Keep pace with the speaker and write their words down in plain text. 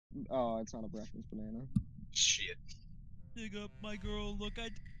Oh, it's not a breakfast banana. Shit. Dig up my girl. Look, I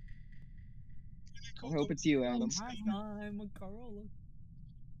hope it's you, Adam. Hi, I'm a Corolla.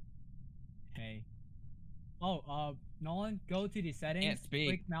 Hey. Oh, Nolan, go to the settings, Can't speak.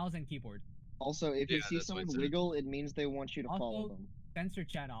 click mouse and keyboard. Also, if you Yeah, see that's what someone it said. wiggle, it means they want you to follow Also, them. censor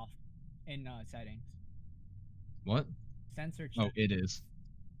chat off in settings. What? Censor chat. Oh, it is.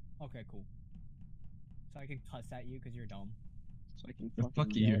 Okay, cool. So I can cuss at you because you're dumb. So I can Well,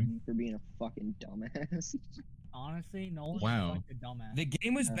 fucking fuck yell at you. you for being a fucking dumbass. Honestly, Nolan's Wow. like a dumbass. The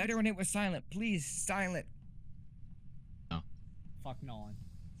game was better when it was silent. Please, silent. Fuck Nolan.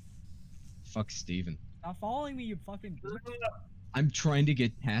 Fuck Steven. Stop following me, you fucking bitch. I'm trying to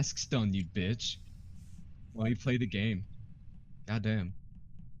get tasks done, you bitch. While you play the game. Goddamn.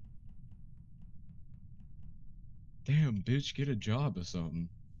 Damn, bitch, get a job or something.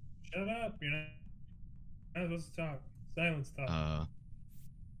 Shut up, you're not supposed to talk. Silence talk.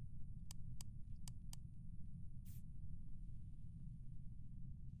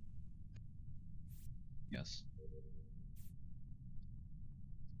 Yes.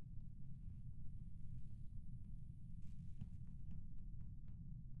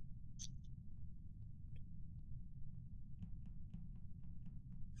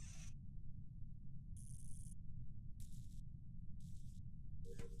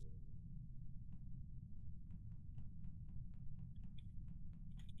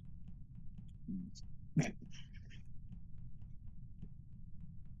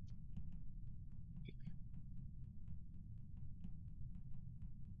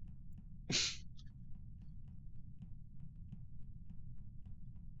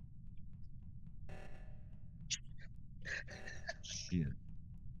 Shit.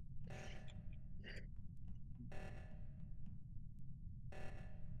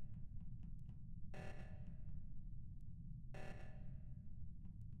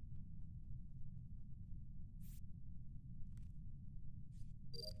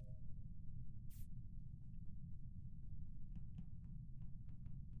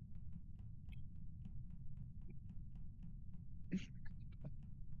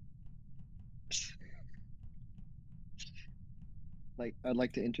 Like, I'd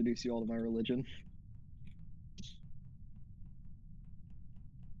like to introduce you all to my religion.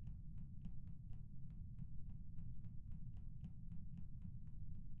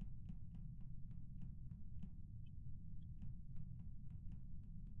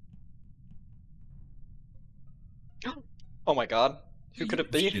 Oh my god. Who could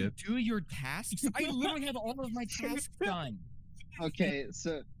it be? Shit. Do your tasks? I literally have all of my tasks done. Okay,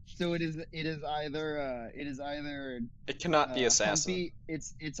 so it is either It cannot be assassin. Humpy,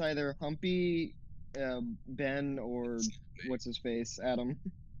 it's either Humpy, Ben, or what's his face, Adam.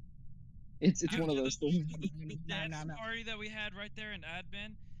 It's one of those things. The dance party that we had right there in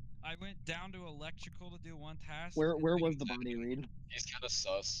admin, I went down to electrical to do one task. Where was the body read? He's kind of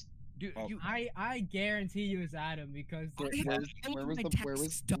sus. Dude, Oh. I guarantee you it's Adam because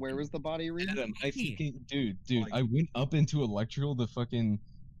Where was the body read? Adam, I fucking dude, I went up into electrical to fucking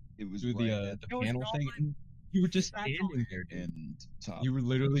It was do right the at panel thing. And you were just standing there, dude. and top. You were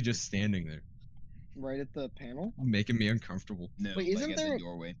literally just standing there, Right at the panel? making me uncomfortable. No, Wait, like isn't at there- the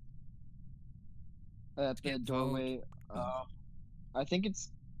doorway. At the Skip doorway. I think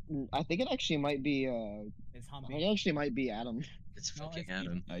it actually might be it's it Humpy. actually might be Adam. It's No, fucking it's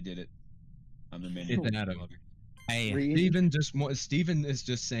Adam. I did it. I'm the main. It's Adam. Hey, Read. Steven is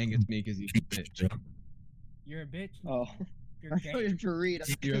just saying it's me because he's a bitch. You're a bitch. Oh, You're I gay. thought you for read.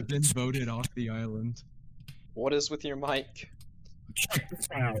 You have been voted off the island. What is with your mic?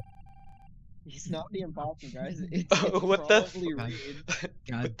 He's not the imposter, guys. It's What the probably fuck? Reed.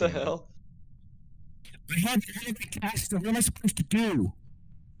 God What the damn it. hell? I have the tasks. What am I supposed to do?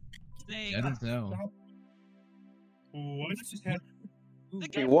 Hey, I don't know. What just happened? the He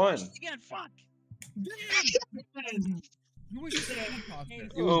game won. crashed again. Fuck. You were just an imposter.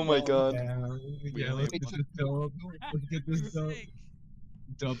 Oh my god. Yeah, let's get this dub. Let's get this For dub. sake.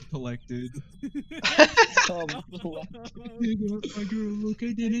 Dub collected. Um, My girl, look,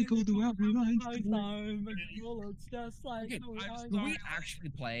 I didn't go to Outline. Okay, can we actually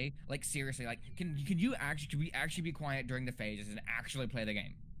play? Like seriously, like can we actually be quiet during the phases and actually play the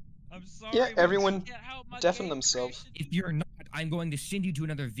game? I'm sorry. Yeah, we everyone can't help my deafen game themselves. creation. If you're not, I'm going to send you to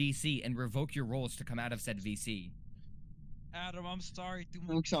another VC and revoke your roles to come out of said VC. Adam, I'm sorry. Too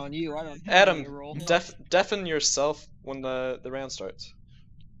much Joke's on you. I don't. Adam, have any role. deafen yourself when the round starts.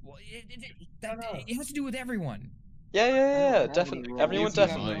 Well, it has to do with everyone. Yeah, I yeah, don't yeah. have Deafen. any role. Everyone You have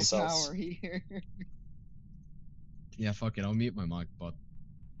deafen no themselves. power here. Yeah, fuck it. I'll mute my mic, but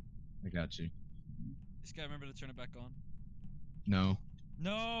I got you. Just gotta remember to turn it back on. No.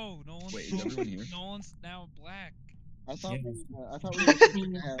 No, Nolan's. Wait, is everyone here? Nolan's now black. I thought Yeah. I thought we were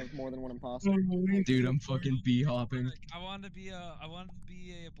supposed to have more than one imposter. Dude, I'm fucking bee hopping. I wanted to be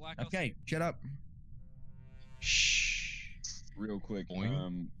a black. Ops Okay, shut up. Shh. Real quick.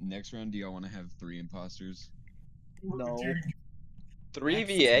 Boing. Next round, do y'all want to have 3 imposters? No.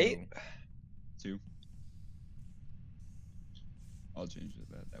 3v8? 2? I'll change it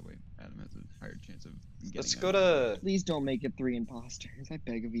that way. Adam has a higher chance of getting Let's out go of it. to Please don't make it 3 imposters. I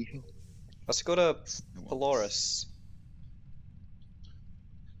beg of you. let's go to I won't. Polaris.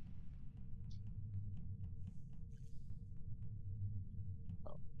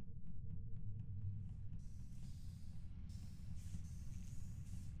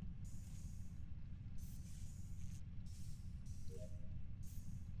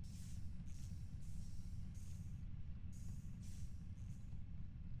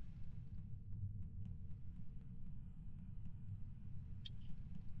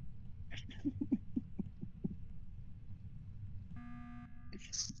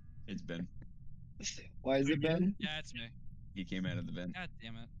 It's Ben. Why is it Ben? Yeah, it's me. He came out of the vent. God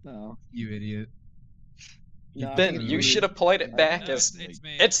damn it. No. You idiot. No, I Ben, think it's you Reed. should have played it back No, as it's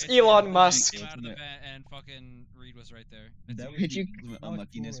me. it's me. Elon I Musk. came out of the vent and fucking Reed was right there. It's That me. was Did you- the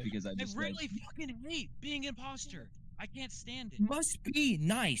unluckiness foolish. because I I just really fucking hate being imposter. I can't stand it. Must be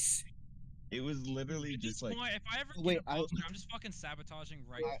nice. it was literally At this just like point, if I ever Wait, get imposter, I'm just fucking sabotaging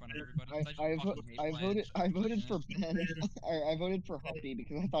right in front of everybody. 'cause I, just fucking hate I playing voted shit I like voted that. for Ben. I voted for Humpy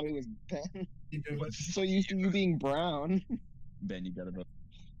because I thought it was Ben. You do what? So used to you being brown. Ben, you gotta vote.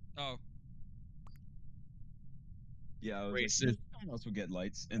 Oh, Yeah, I was Racist. like, someone else will get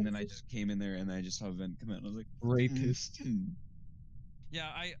lights, and then I just came in there and I just saw Vent come out, and I was like, Rapist. yeah,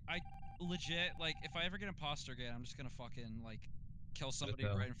 I legit, like, if I ever get imposter again, I'm just gonna fucking, like, kill somebody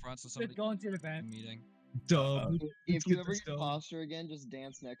hell? right in front so Just somebody go into the can vent. meeting. Dub. If get you ever this get done. imposter again, just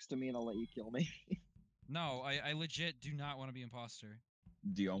dance next to me and I'll let you kill me. No, I legit do not want to be imposter.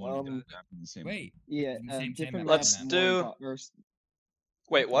 do y'all want to Um, do that in the same? Wait, Yeah, Same different map. Let's maps, do- more impo- or s-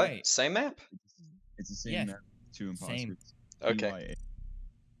 Wait, what? Right. Same map? It's the same Yes. map. 2 imposters. Same. Okay.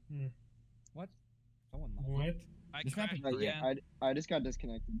 EYA. What? Someone left. What? I This map crashed is yeah, again. I just got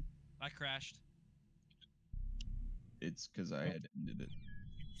disconnected. I crashed. It's because I had ended it.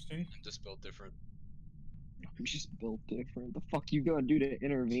 Interesting. Just built different. I'm just built different. The fuck you gonna do to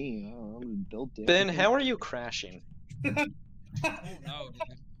intervene? I don't know, I'm built different. Ben, how are you crashing? Oh no,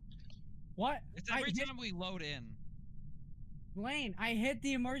 dude. What? It's I every hit, time we load in. Lane, I hit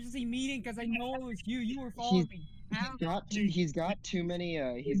the emergency meeting because I know it was you. You were following me. How? He's got too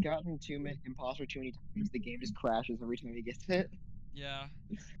many. He's gotten too many imposter too many times. The game just crashes every time he gets hit. Yeah.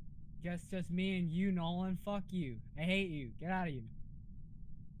 Just me and you, Nolan. Fuck you. I hate you. Get out of here.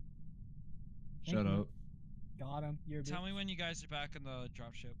 Shut up. Got him. You're a Tell bitch. me when you guys are back in the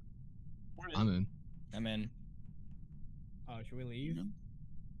dropship. I'm in. I'm in. Should we leave? No.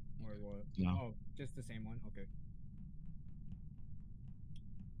 Or what? No. Oh, just the same one. Okay.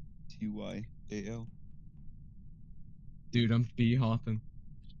 TYAL. Dude, I'm bee hopping.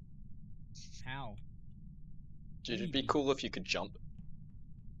 How? Dude, it'd be cool if you could jump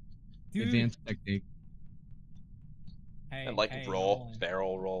Dude. Advanced technique. Hey, and like hey, roll, Nolan.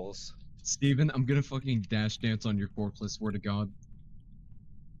 barrel rolls. Steven, I'm gonna fucking dash dance on your corpse, swear to God.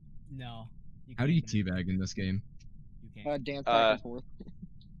 No. How do you can't. teabag in this game? You can't. Dance back and forth.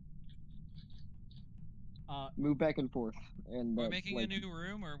 Move back and forth. And Are we making like, a new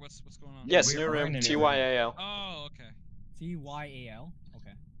room or what's going on? Yes, We new are room, in a new TYAL. Oh, okay. TYAL.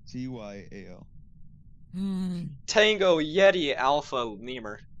 Okay. TYAL. Tango Yeti Alpha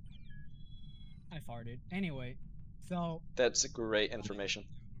Lemur. I farted. Anyway, so That's great information.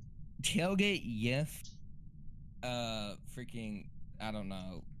 Tailgate, yes. Freaking, I don't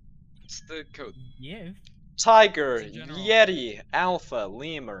know. What's the code? yeah. Tiger In general. Yeti Alpha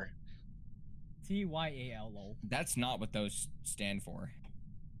Lemur. TYAL lol. That's not what those stand for.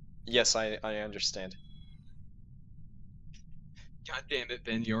 Yes, I understand. God damn it,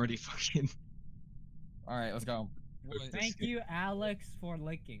 Ben, you already fucking. Alright, let's go. Wait, Thank you, Alex, for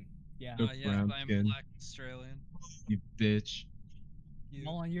licking. Yeah. Good yes, brown I'm skin. black Australian. You bitch. You,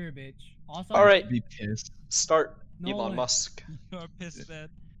 Nolan, you're a bitch. Also, All right, Be pissed. start Elon Nolan. Musk. you're pissed bed.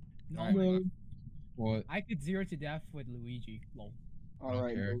 Nolan, What? I could 0 to death with Luigi. Lol.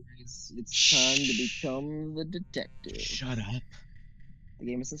 Alright, Okay. boys, it's time to become the detective. Shut up. The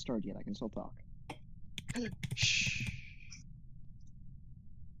game hasn't started yet, I can still talk. Shh.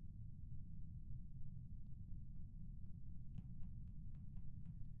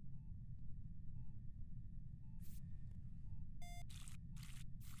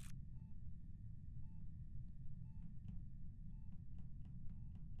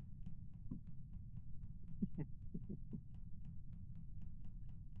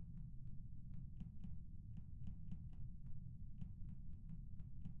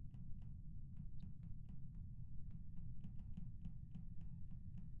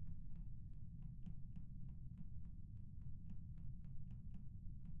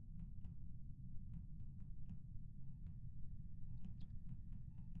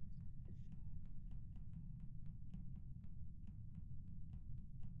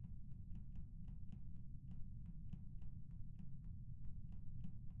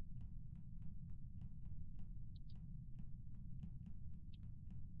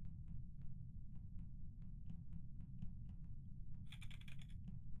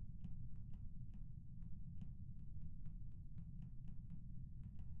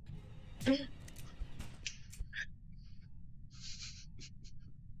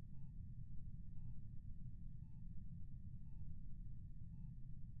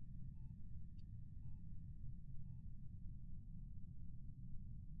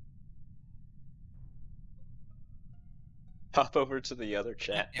 Hop over to the other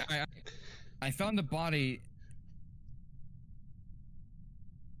chat. I found the body.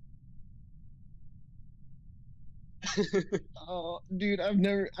 Oh, dude,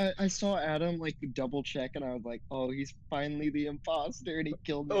 I saw Adam like double check, and I was like, oh, he's finally the imposter, and he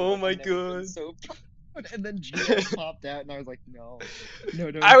killed me. Oh like, my I've never been god. So proud. And then GS popped out, and I was like, no,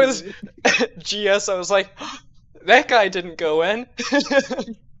 don't I do was it. GS. I was like, that guy didn't go in.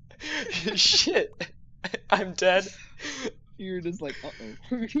 Shit, I'm dead. You're just like, uh-oh.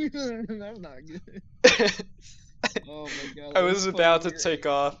 That's not good. Oh my god. I that's was about to funny. take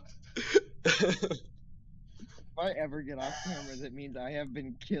off. If I ever get off camera, that means I have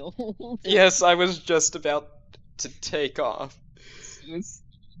been killed. Yes, I was just about to take off.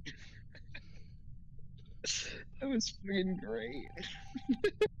 That was freaking great.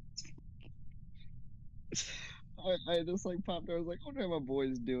 I just like popped out. I was like, what are my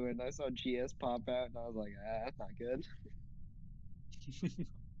boys doing? I saw GS pop out, and I was like, that's not good.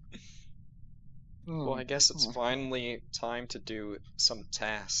 Well, I guess it's Oh, finally time to do some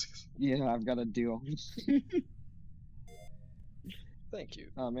tasks. yeah, I've got to do. Thank you.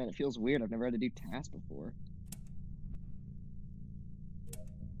 Oh man, it feels weird. I've never had to do tasks before.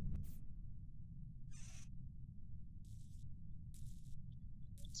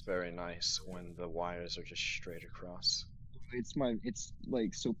 It's very nice when the wires are just straight across. It's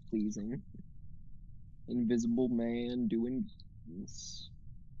like so pleasing. Invisible Man doing this.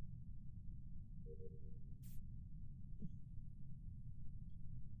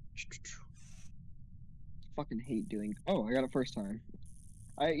 Fucking hate doing. Oh, I got it first time.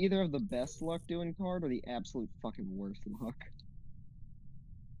 I either have the best luck doing card or the absolute fucking worst luck.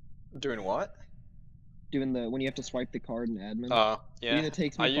 Doing what? Doing the when you have to swipe the card in admin. It Yeah. either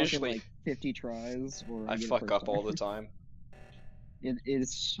takes me I fucking usually like 50 tries or I get it fuck first up all the time. time. It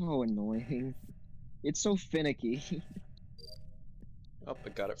is so annoying. It's so finicky. Oh, I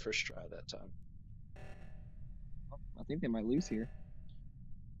got it first try that time. I think they might lose here.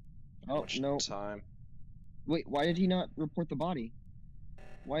 How Oh much no! time? Wait, why did he not report the body?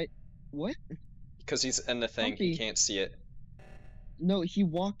 Why? What? Because he's in the thing, he Humpy. can't see it. No, he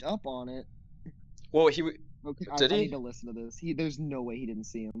walked up on it. Well, Okay, Did I he? need to listen to this. There's no way he didn't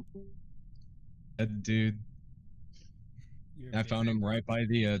see him. That dude. I found him right by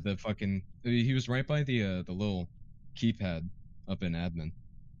the fucking. He was right by the little keypad up in admin.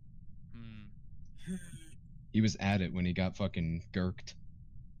 Hmm. He was at it when he got fucking gurked.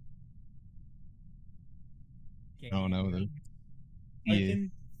 I don't know. I Yeah.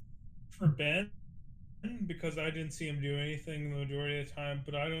 can for Ben because I didn't see him do anything the majority of the time,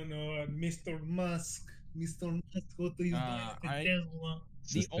 but I don't know Mr. Musk. Mr. Musk, what do you do?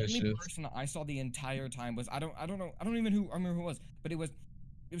 The only Suspicious. person I saw the entire time was I don't know, I don't even remember who it was, but it was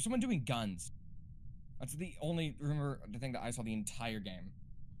someone doing guns. That's the only the thing that I saw the entire game.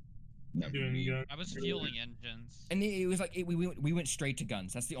 Doing guns. I was fueling engines. And it was like we went straight to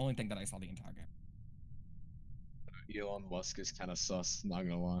guns. That's the only thing that I saw the entire game. Elon Musk is kind of sus, not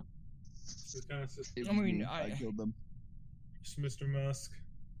gonna lie. It's kind of just I mean, I killed them. Mr. Musk.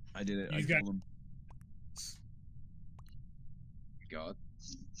 I did it. I He's got- killed them. God.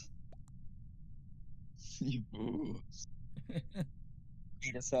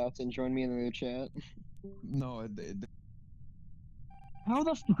 Beat us out and join me in the chat. No, How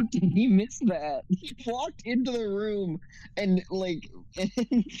the fuck did he miss that? He walked into the room and like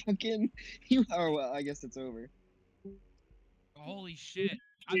and fucking oh well, I guess it's over. Holy shit!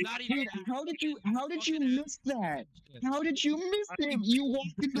 I'm not even. Dude, how did you miss that? How did you miss it? You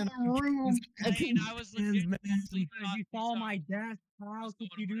walked into the room and Lane, I was legitimately If you follow my death, how could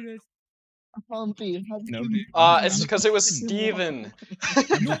you do this? Humpy. How did No, you dude. it's because it was Steven. I'm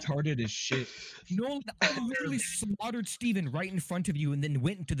retarded as shit. No, I literally slaughtered Steven right in front of you and then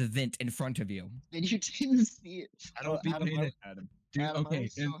went into the vent in front of you. and you didn't see it? I don't be Adam, paying it. Adam. Dude, Adam, okay, I'm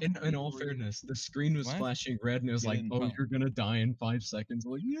so in happy all for you. fairness, the screen was What? flashing red and it was like, Didn't- oh, oh. you're gonna die in 5 seconds.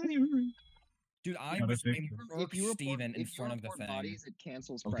 I'm like, yeah, you're right. Dude, I Not a was victim. broke Steven in front of the thing. bodies, it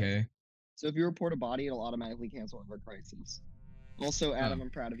cancels Okay. Crisis. So if you report a body, it'll automatically cancel over Crisis. Also, Adam, I'm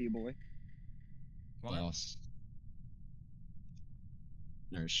proud of you, boy. What? Boss.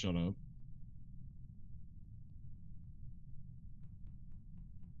 Alright, shut up.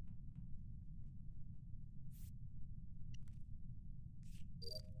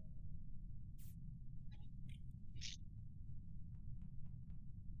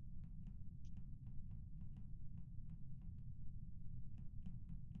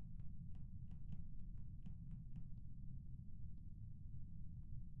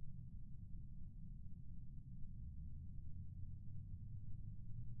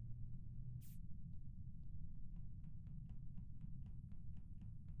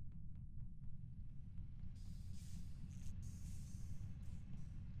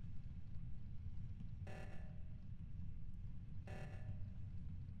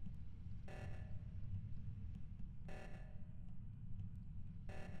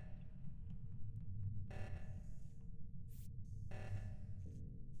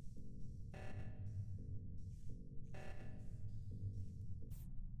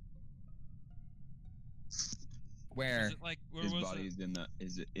 Where? Was it like where His was body it?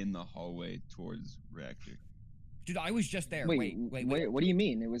 is in the hallway towards reactor. Dude, I was just there. Wait, what do you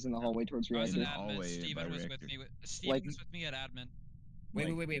mean? It was in the hallway towards I was in reactor? admin. hallway Steven by was with reactor. me. Steven Like- was with me at admin.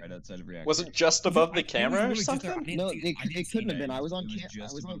 Wait. Right outside of reactor. Was it just above the I was camera or literally just there. I something? didn't No, see it I didn't see couldn't have been. anything. I was on It was cam. I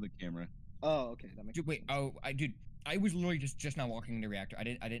just was above on. the camera. Oh, okay, that makes Dude, wait. sense. Oh, dude, I was literally just now walking into reactor. I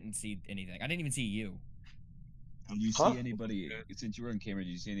didn't see anything. I didn't even see you. Did you Huh? see anybody? Since you were on camera, did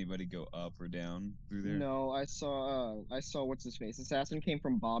you see anybody go up or down through there? No, I saw what's his face. Assassin came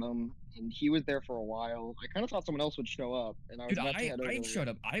from bottom, and he was there for a while. I kind of thought someone else would show up, and I was Dude, about to head over. I showed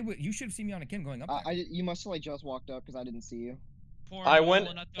up. You should have seen me on a cam going up there. You must have like just walked up because I didn't see you. Poor I went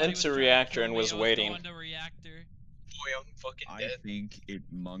Nolan, thought he was into trying to reactor kill and me. was I waiting. Going to reactor. Boy, I'm fucking I dead. think it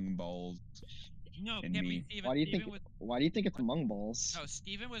mung balls. No, And can't be me. Steven. Why do you Steven think? was, Why do you think it's among balls? no,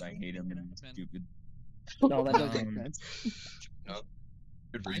 Steven was. I hate him with and admin. stupid. No, that does make Um, sense.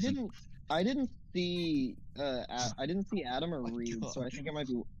 Good I reason. didn't see I didn't see Adam or Oh my Reed, so I God. think it might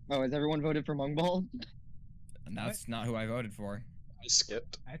be. Oh, has everyone voted for Mung Ball? And that's not who I voted for. I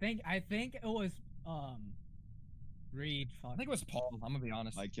skipped. I think it was Reed. Fuck. I think it was Paul. I'm gonna be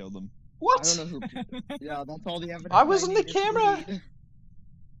honest. I killed him. What? I don't know who. Yeah, that's all the evidence. I was in the need is camera. Reed.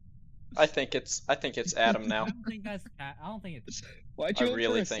 I think it's Adam now. I don't think that's. I don't think it's. Why'd I you vote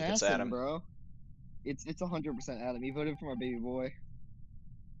really for think it's Assassin, Adam. bro? It's 100% Adam. He voted for my baby boy.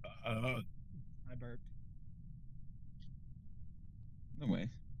 I burped. No way.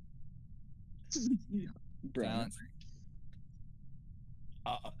 Brown.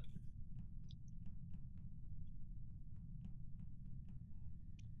 Silence.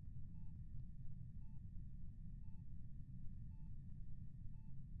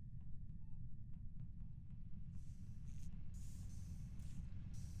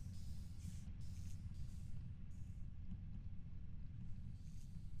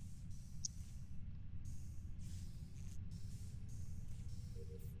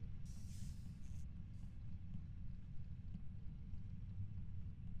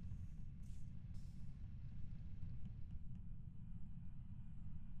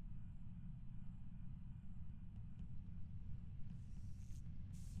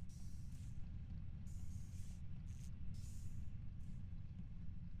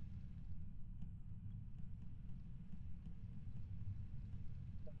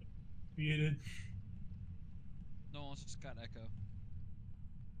 Muted. No one's just got echo.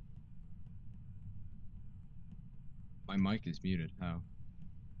 My mic is muted. How?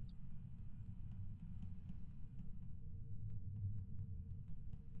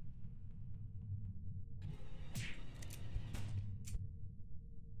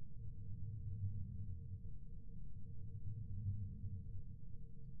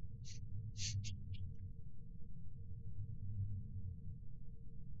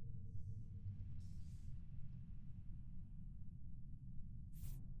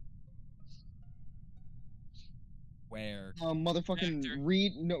 Where? Motherfucking Reactor.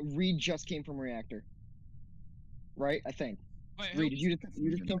 Reed. No, Reed just came from reactor. Right, I think. Wait, Reed, you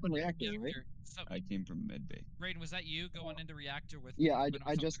just come from reactor, right? reactor? So, I came from medbay. Raiden, was that you going into reactor with? Yeah, when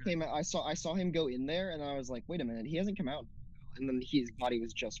I was just over came. I saw him go in there, and I was like, wait a minute, he hasn't come out. And then his body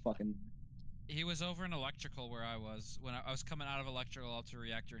was just fucking. He was over in electrical where I was when I was coming out of electrical out to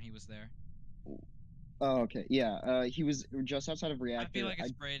reactor, and he was there. Oh, okay, yeah. He was just outside of reactor. I feel like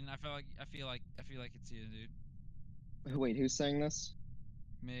it's Braden. I feel like it's you, dude. Wait, who's saying this?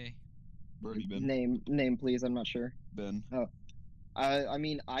 Me. Birdie Ben. Name, please. I'm not sure. Ben. I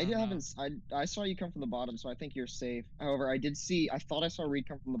mean, I Uh-huh. haven't. I saw you come from the bottom, so I think you're safe. However, I thought I saw Reed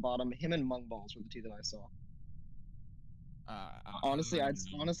come from the bottom. Him and Mung Balls were the two that I saw. Honestly,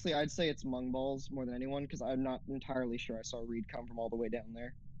 I'd say it's Mung Balls more than anyone because I'm not entirely sure I saw Reed come from all the way down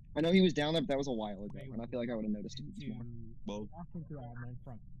there. I know he was down there, but that was a while ago, and I feel like I would have noticed him more. Well, Walking through admin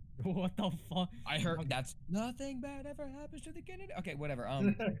from. What the fuck? I heard that's nothing bad ever happens to the Kennedy. Okay, whatever.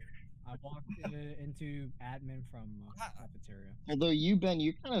 I walked into admin from cafeteria. Although you, Ben,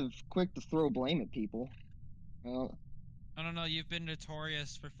 you're kind of quick to throw blame at people. I don't know. You've been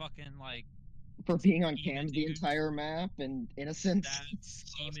notorious for fucking like For being on Scheming, cams the dude. entire map and innocence. that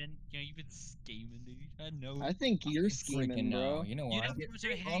scheming. You know, you've been scheming, dude. I know. I think you're scheming, Freaking bro. no. You know You what? know how much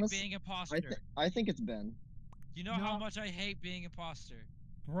I hate Honestly, being imposter. I think it's Ben. You know how No. much I hate being imposter.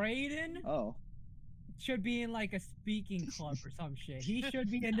 Braden Oh. should be in like a speaking club or some shit. He should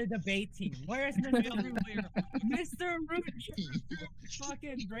be in the debate team. Where's Mr. Root? Mr. Root?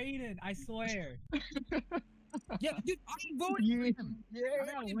 Fucking Braden, I swear. Yeah, dude, I voted for him.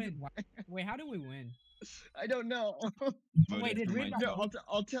 How did we win? Wait, how do we win? I don't know. Wait, did Reed not No, vote?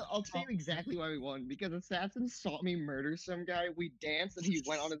 I'll tell you exactly why we won. Because Assassin saw me murder some guy. We danced, and he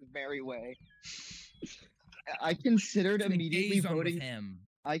went on his merry way. I considered It's an immediately engagement with voting. him.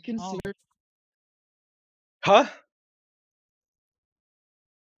 I considered. Huh?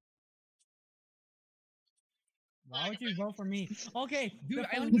 Why would you vote for me? Okay, Dude, the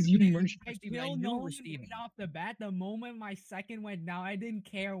I funny literally thing is, murdered I Steven. I killed knew it Nolan was Steven. right off the bat. The moment my second went down, I didn't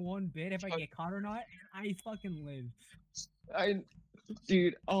care one bit if I get caught or not. I fucking lived.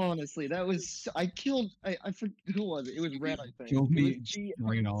 Dude, honestly, that was I killed. I forget who was it? It was Red, I think. Killed It me was G-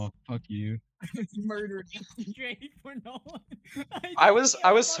 right off. Fuck you. Murdered straight for Nolan. I was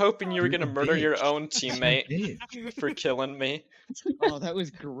fucking hoping you were gonna You're a murder your bitch. own teammate Bitch. for killing me. Oh, that was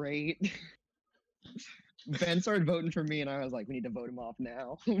great. Ben started voting for me, and I was like, "We need to vote him off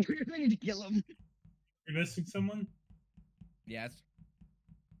now. We need to kill him." You're missing someone? Yes.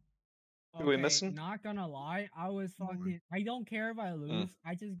 Who we missing? Not gonna lie, I was fucking. I don't care if I lose.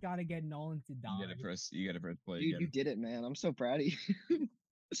 I just gotta get Nolan to die. You gotta press play Dude, again. you did it, man. I'm so proud of you.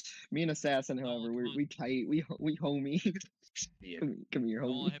 Me and Assassin, however, we tight. We homies. Come here,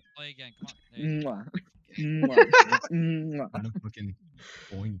 Nolan, homie. hit play again. Come on. There you go. Mwah. Mwah. I'm a fucking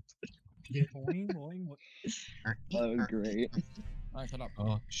boing. Boing, boing, boing. That was great. Alright, shut up.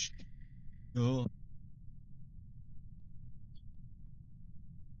 Oh, shh. Oh.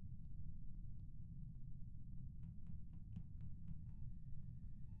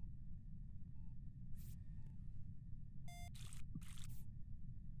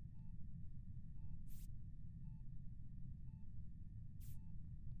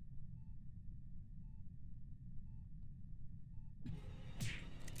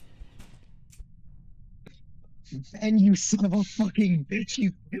 Ben, you son of a fucking bitch,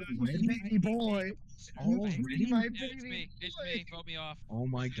 you baby boy. Oh, You really? my Yeah, it's baby me. It's boy. me. Vote me off. Oh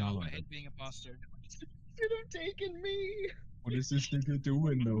my I god. hate being imposter. Should have taken me. What is this nigga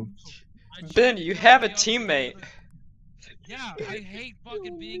doing though? Ben, you have a teammate. Yeah, I hate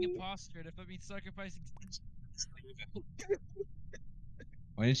fucking being imposter. If I mean sacrificing.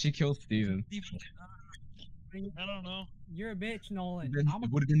 Why didn't she kill Steven? I don't know. You're a bitch, Nolan. Then I'm it a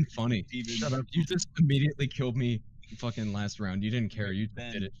would have been funny. Shut up. You just immediately killed me fucking last round. You didn't care. You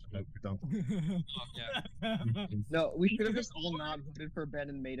just did it. Shut up. You're dumb. Oh, yeah. No, we should have just all not voted for Ben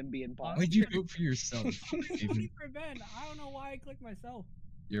and made him be imposter. Why'd you vote for yourself, I'm Steven? voting for Ben. I don't know why I clicked myself.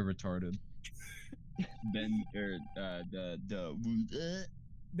 You're retarded. Ben or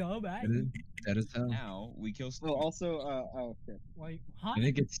No, bad. That is hell. now we kill Oh, Steven. also, oh, shit. Like, huh? I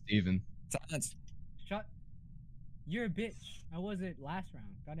think it's Steven. Silence. Shut. You're a bitch. I was it last round.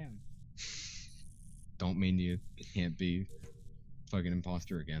 Goddamn. Don't mean you can't be fucking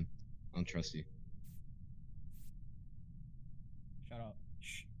imposter again. I don't trust you. Shut up.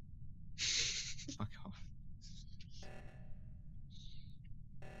 Shh. Fuck off.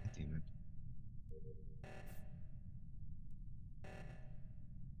 Damn it.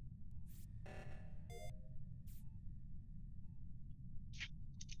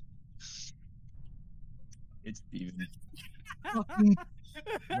 It's Steven.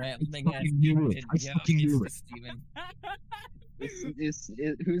 Rambling ass knew it. kid. I Yeah, fucking knew it's it.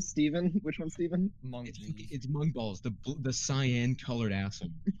 Steven. Who's Steven? Which one's Steven? It's Mungballs, the cyan colored asshole.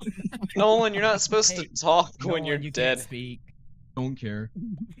 Nolan, you're not supposed to Hey, talk when Nolan, you're you dead. Can't speak. Don't care.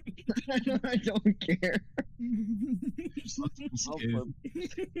 I don't care. It's more Fuck fun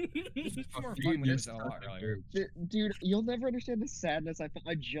you, when you're it's a lot earlier. Dude, you'll never understand the sadness. I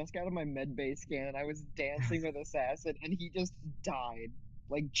just got on my med bay scan and I was dancing with Assassin and he just died.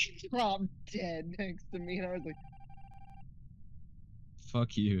 Like, dropped dead next to me and I was like,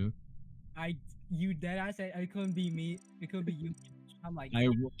 Fuck you. You dead ass said it couldn't be me. It could be you. I'm like,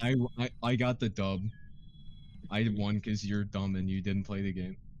 I got the dub. I won because you're dumb and you didn't play the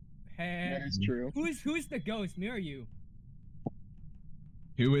game. hey, that is true. who's the ghost? Me or you?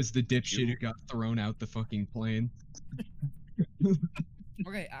 Who is the dipshit who got thrown out the fucking plane?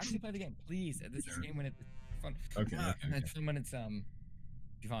 Okay, actually play the game, please. This is a game when it's fun. Okay, okay, okay. It's fun when it's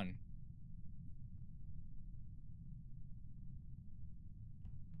be fun.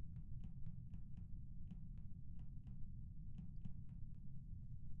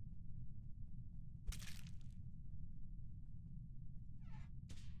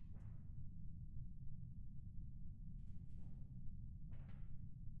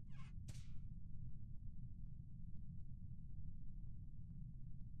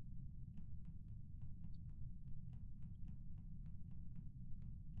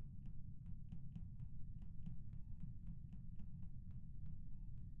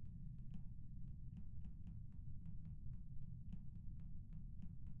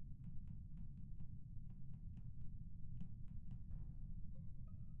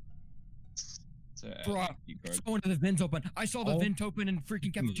 It's a Bruh, key card. Going to the vents open. I saw the Oh. vent open in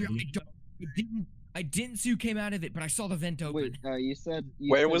freaking cafeteria. I didn't I didn't see who came out of it, but I saw the vent open. Wait, you said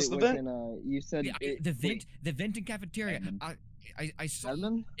Where said was it the was vent? in you said The vent in cafeteria. Admin. I saw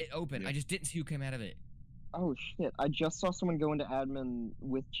admin. it open. Yeah. I just didn't see who came out of it. Oh shit! I just saw someone go into admin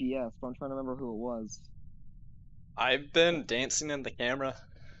with GS, but I'm trying to remember who it was. I've been dancing in the camera.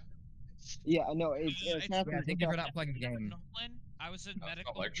 Yeah, I know it's It's- happened. Yeah, thank you for not plugging the game. Nolan, I was in No, it's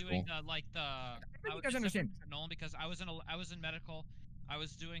medical electrical. doing like the. I You was guys just understand. for Nolan because I was in medical. I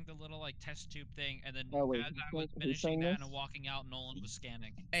was doing the little like test tube thing, and then Oh, wait, as I who's was saying finishing that this? and walking out, Nolan was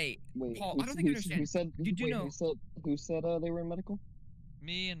scanning. Hey, Wait, Paul, who, I don't think you who understand. said? You do wait, know- who said they were in medical?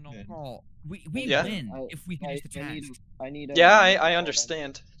 Me and Nolan. Paul, we Yeah. win if we finish the task. I need. Yeah, I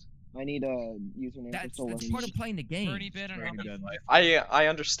understand. I need a username. That's for part of playing the game. Bernie Ben and Very Humpy. good. I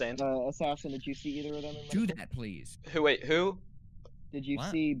understand. Assassin, did you see either of them in Do medical? that, please. Who? Did you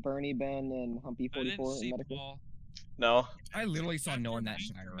What? see Bernie, Ben, and Humpy I didn't 44 in see medical? Paul. No. I literally saw no one that After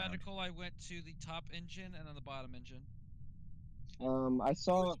shy around. medical, I went to the top engine and then the bottom engine. I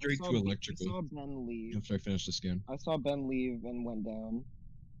saw. Straight I saw, to electrical. I saw Ben leave. After I finished the scan. I saw Ben leave and went down.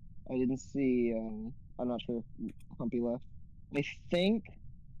 I didn't see. I'm not sure if Humpy left. I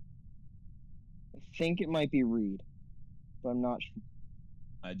think it might be Reed, but I'm not sure.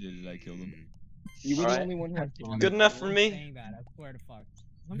 I did it. I killed him. You were the Alright. only one who had Good enough for I'm me. saying that, I swear to fuck.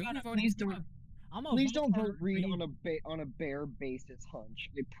 Who the fuck Please is don't. that? I'm a Please don't for vote Reed Reed. on a bare basis hunch.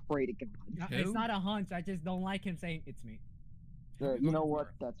 I pray to God. No, It's Who? not a hunch. I just don't like him saying it's me. Who You know voted what?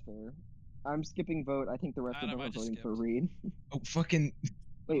 for? That's fair. I'm skipping vote. I think the rest of Adam, them I are just voting for skipped. Reed. Oh fucking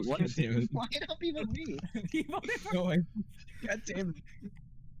Wait, what? God damn it. Why not even Reed? He voted for no, God damn it.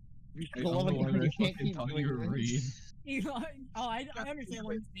 I Beloved don't know why God, I you can't fucking keep thought doing you were this. Reed. Elon. Oh, I understand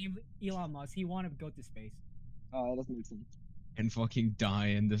why his name Elon Musk. He wanted to go to space. That doesn't make sense. And fucking die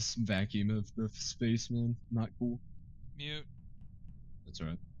in this vacuum of space, man. Not cool. Mute. That's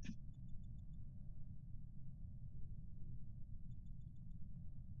alright.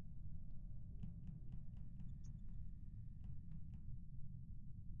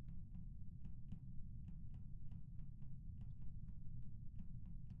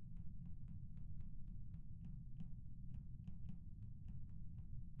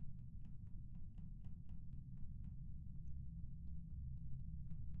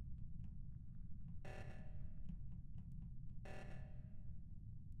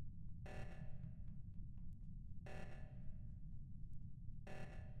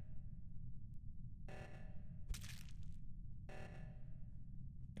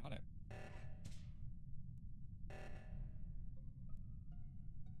 Got it.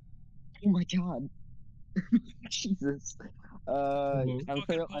 Oh my God. Jesus. I'm Fucking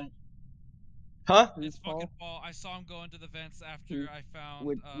fair. Paul. Huh? Who's It's fucking Paul? Paul. I saw him go into the vents after Who- I found.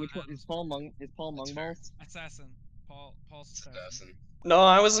 Which one is Paul Mung? Is Paul That's fair. Mungballs? Assassin. Paul's assassin. No,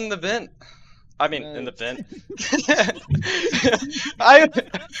 I was in the vent. I mean, in the No. vent.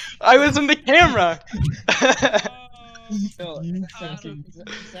 I was in the camera. No, You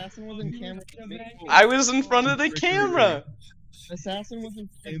Assassin was in camera. with me. I was in front of the camera. Assassin was in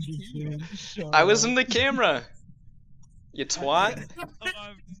front of the camera. I was in the camera. You twat.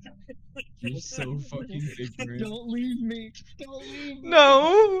 You're so fucking ignorant. Don't leave me. Don't leave me.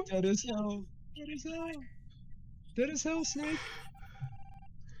 No. Dead as hell. Dead as hell. Dead as hell, Snake.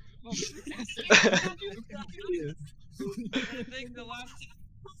 I think the last.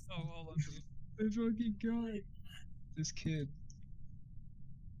 Oh, hold on. I fucking god. This kid.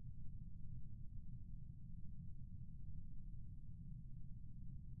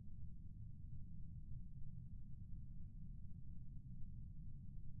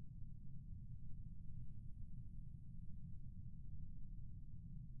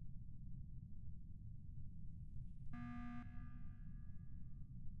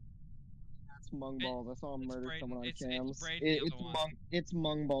 It's Mungballs. I saw him it's murder Braden- someone on it's cams. Braden the other one. It's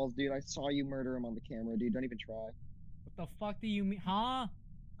Mungballs, dude. I saw you murder him on the camera, dude. Don't even try. What the fuck do you mean? Huh?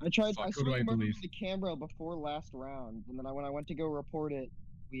 I tried. Fuck, I who saw do you I murder him believe? on the camera before last round, and then when I went to go report it,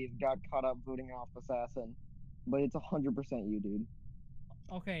 we got caught up voting off Assassin. But it's 100% you, dude.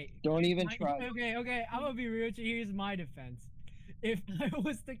 Okay. Don't even I- try. Okay. I'm gonna be real with you. Here's my defense. If I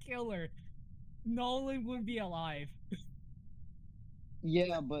was the killer, Nolan would be alive.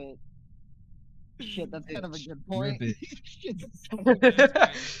 Yeah, but shit, that's kind of a Bitch, good you're a point. bitch. Shit, that's so No,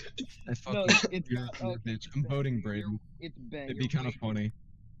 I fucking No, it's you're, not. you're a Okay, bitch. I'm voting Braden. It's Ben. It'd you're be kind of right. funny.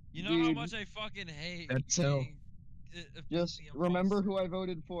 You know how Dude. much I fucking hate. That's hell. being, Just the remember imposter. who I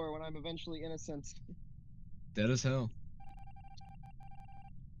voted for when I'm eventually innocent. Dead as hell.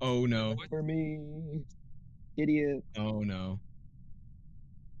 Oh no. For me, idiot. Oh no.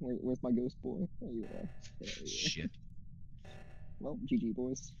 Where's my ghost boy? There you are. There you are. Shit. Well, GG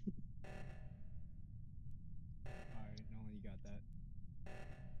boys.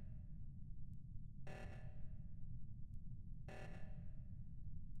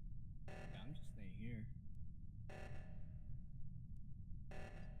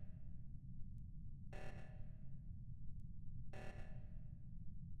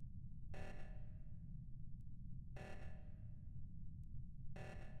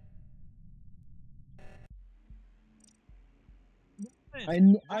 I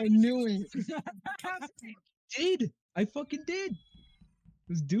knew it. Did I fucking did?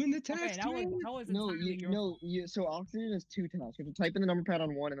 Was doing the task. Okay, that was No, entirely your fault. so oxygen is 2 tasks. You have to type in the number pad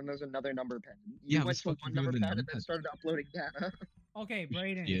on one, and then there's another number pad. You Yeah, I went was to fucking one doing number the pad and number then pad. started uploading data. Okay,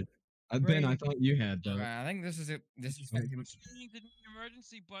 Brayden. Yeah. Ben, I Brayden. thought you had though. Okay, I think this is it. This is Okay. Using the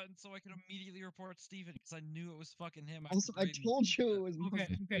emergency button so I could immediately report Steven because I knew it was fucking him. Also, I Brayden told you it was. Okay,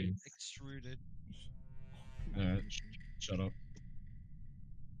 okay. extruded. Shut up.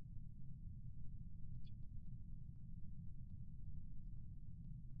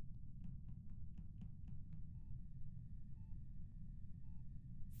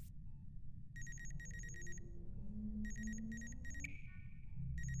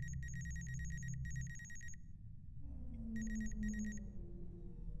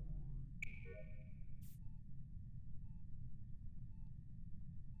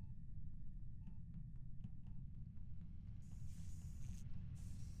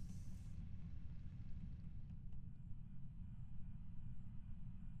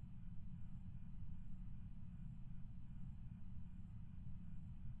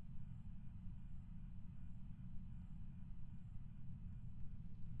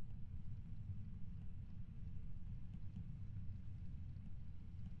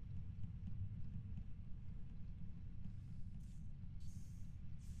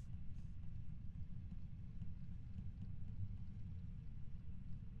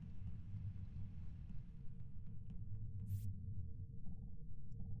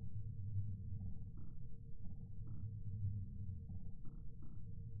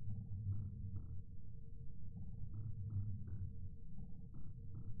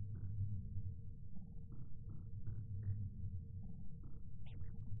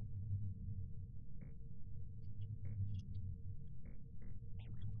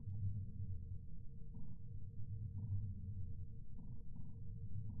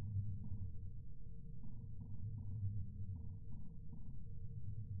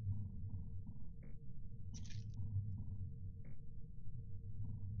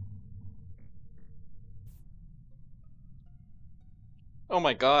 Oh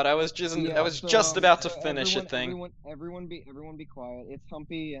my god, I was just Yeah, I was so, just about to so finish a thing. Everyone be quiet. It's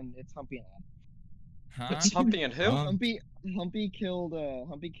Humpy and Adam. Huh? It's Humpy and who? Humpy killed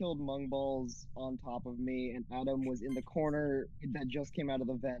Mungballs on top of me, and Adam was in the corner that just came out of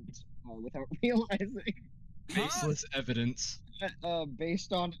the vent without realizing. Faceless evidence.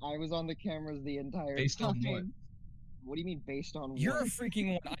 Based on I was on the cameras the entire Based time. on what? What do you mean based on You're what? a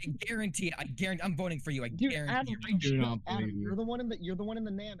freaking one. I guarantee it. I guarantee. I'm voting for you. I Dude, guarantee. Adam, it. I do not Adam, believe you. you're the one in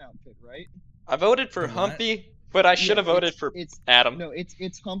the Nan outfit, right? I voted for For what? Humpy, but I should have Yeah, voted for it's Adam. No,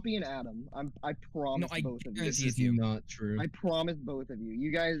 it's Humpy and Adam. I promise I both of you. This guarantee is it's you. not true. I promise both of you.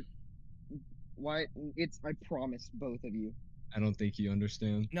 You guys, why? I promise both of you. I don't think you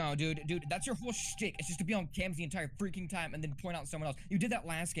understand. No, dude, that's your whole shtick. It's just to be on cams the entire freaking time and then point out someone else. You did that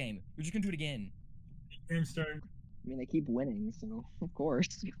last game. You're just gonna do it again. Game started. I mean, they keep winning, so of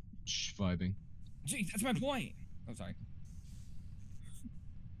course. Shh, vibing. Jeez, that's my point. Oh, sorry.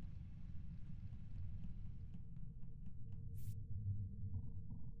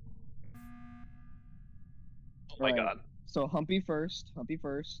 Oh my Right. god. So Humpy first.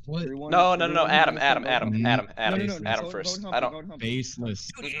 What? Everyone, No, everyone Adam vote Humpy. Adam Vote first. Humpy, I don't. vote Humpy.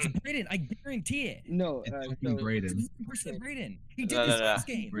 Faceless. Dude, it's Brayden. I guarantee it. No, It's so fucking Brayden. 100% Brayden. He did No, this no, last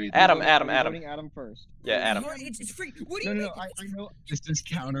game. Brayden. Adam, Are Adam, you Adam. voting Adam first. Yeah, Adam. It's free. What do No, you no, mean? no. I know. This is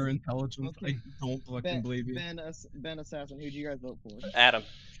counterintelligence. Okay. I don't fucking believe you. Ben Assassin. Who'd you guys vote for? Adam.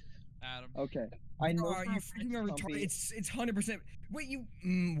 Adam. Okay. I know. Oh, for you a fact freaking are retarded. Humpy- It's 100%. Wait,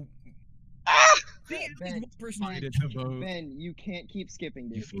 you. Ah! See, at least Ben, one person. I didn't vote. Ben, you can't keep skipping,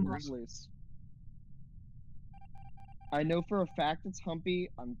 dude. You You're fools. loose. I know for a fact it's Humpy.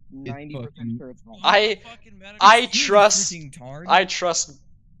 I'm 90% fucking- sure it's Humpy. I Fucking medical- I You trust freaking tard. I trust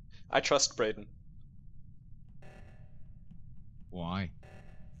Brayden. Why?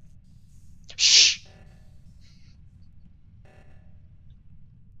 Shh.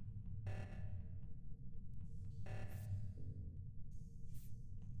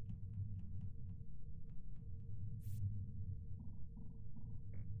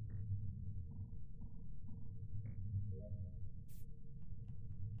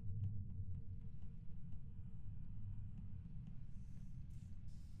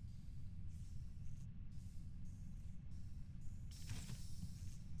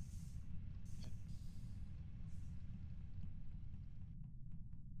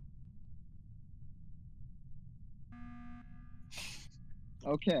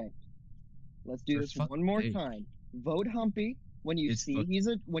 Okay. Let's do For this fuck's one more sake. time. Vote Humpy. When you It's see fuck- he's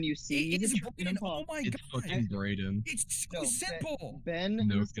a an Brayden. Oh imposter. my It's god. fucking Brayden. It's so No, simple. Ben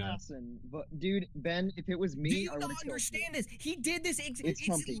No is cap. assassin, but dude, Ben, if it was Do me, you I would not have killed understand this? He did this. It's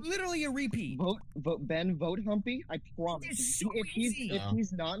Humpy. literally a repeat. you. Vote Ben, vote Humpy. I promise. It's you. so if easy.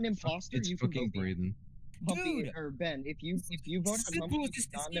 he's not an imposter, It's you can fucking vote me. Brayden. Humpy Dude. or Ben, if you vote on Simple Humpy, as if he's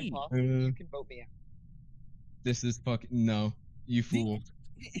this not to an see. imposter, you can vote me out. This is fucking no. You fool.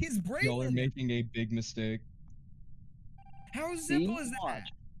 His brain. Y'all are making a big mistake. How See? simple is that? Watch.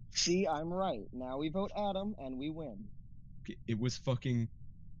 See, I'm right. Now we vote Adam and we win. It was fucking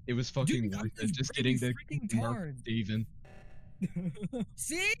Dude, worth that it. was Just Brayden getting the freaking Mark Tard. Steven.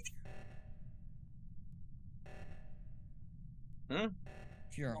 See?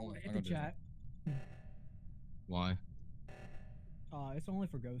 Here, hold on. Hit I'll the go do chat. Why? It's only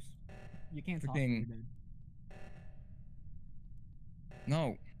for ghosts. You can't talk Freaking- to them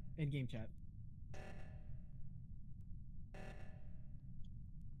No. in game chat.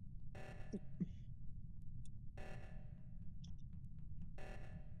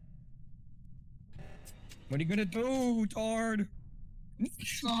 What are you gonna do, Tard?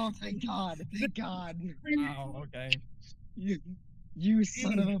 Oh, thank God. Thank God. Oh, okay. You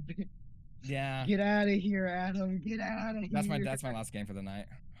son of a bitch. Yeah. Get out of here, Adam. Get out of here. That's my last game for the night.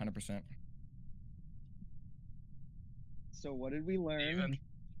 100%. So what did we learn?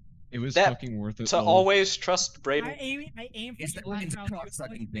 It was That- fucking worth it. To lol. always trust Brayden. I aim for It's the the last Brayden's round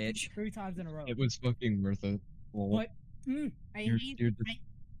cock-sucking bitch. 3 times in a row. It was fucking worth it. Lol. But I You're- hate you're the-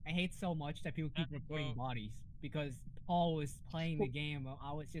 I hate so much that people keep reporting bodies because Paul was playing the game.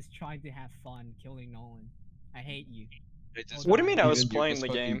 I was just trying to have fun killing Nolan. I hate you. What do you mean I was Steven, you're playing just the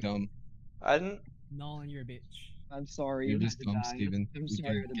fucking game? Dumb. I didn't. Nolan, you're a bitch. I'm sorry. You're you just had to dumb, die. Steven. I'm You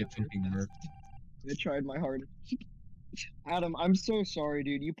sorry. can get fucking murked. I tried my hardest. Adam, I'm so sorry,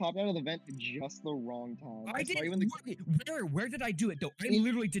 dude. You popped out of the vent at just the wrong time. I saw you didn't. in the Where did I do it though? I In-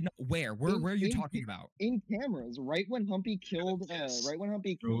 literally did not. Where are you talking about? in cameras, right when Humpy killed, Yes. right when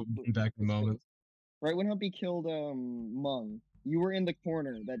Humpy Bro, killed, back in a moment. right when Humpy killed Mung. You were in the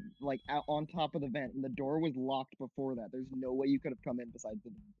corner that like out on top of the vent, and the door was locked before that. There's no way you could have come in besides the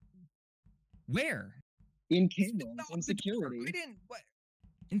vent. Where? In Still cameras, not in with the door. security, I didn't. What?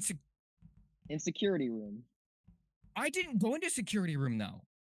 in security room. I didn't go into security room though.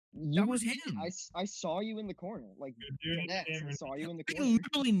 You was were- him. I saw you in the corner, like You're doing next. I cameras. saw you in the I corner.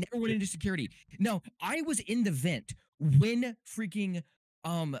 literally never went into security. No, I was in the vent when freaking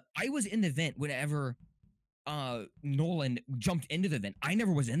I was in the vent whenever Nolan jumped into the vent. I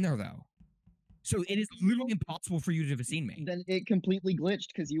never was in there though. So it is literally impossible for you to have seen me. Then it completely glitched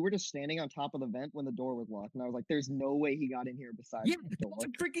because you were just standing on top of the vent when the door was locked, and I was like, "There's no way he got in here besides Yeah, the door." that's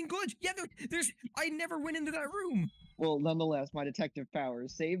a freaking glitch. Yeah, there's I never went into that room. Well, nonetheless, my detective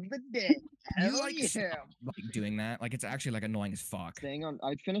powers saved the day. You Hell like yeah! stop, like doing that. Like it's actually like annoying as fuck. Staying on,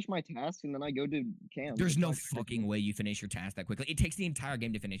 I finish my task and then I go to Cam. There's It's no like- fucking way you finish your task that quickly. It takes the entire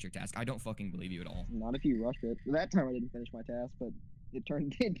game to finish your task. I don't fucking believe you at all. Not if you rush it. That time I didn't finish my task, but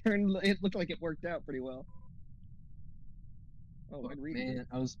it looked like it worked out pretty well. Oh, I'd read it. Man,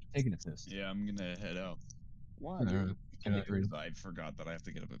 I was taking a piss. Yeah, I'm gonna head out. Why? Alright, dude? can I read? Because I forgot that I have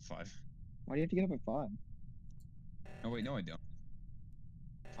to get up at 5. Why do you have to get up at 5? Oh wait, no I don't.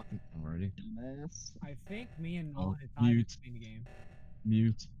 Fucking already. Dumbass. I think me and Oh, Nolan is tied mute. in the game.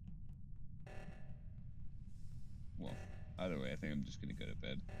 Mute. Well, either way, I think I'm just gonna go to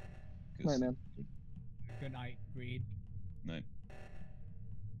bed. Right, man. Good night, Reed. Night.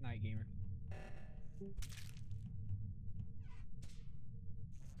 Night, gamer.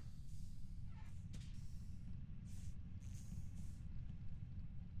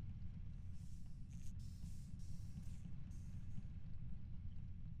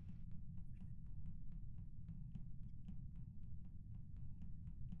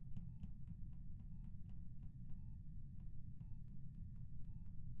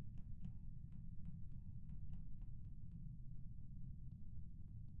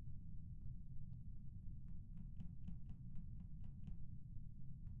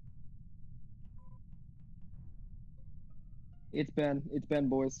 It's Ben,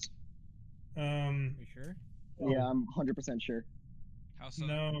 boys. You sure? Yeah, I'm 100% sure. How so?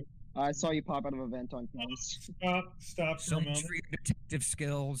 No, I saw you pop out of a vent on cams. stop for So a much moment. for your detective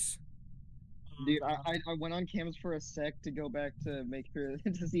skills. Dude, I went on cams for a sec to go back to make sure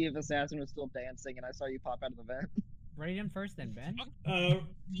to see if Assassin was still dancing, and I saw you pop out of the vent. Brayden first, then Ben.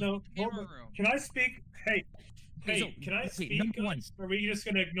 No, hold on. Can I speak? Hey, so, can I okay, speak? number one. Or are we just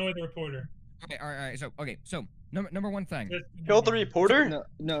gonna ignore the reporter? Okay, all right. So number one thing. Just- Kill the reporter?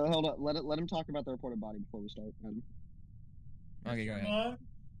 No, hold on. Let him talk about the reported body before we start. Adam. Okay, go ahead. Why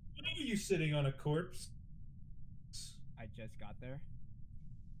are you sitting on a corpse? I just got there.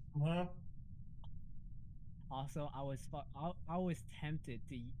 Well, Also, I was tempted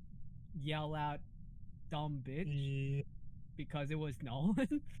to yell out "dumb bitch" yeah. because it was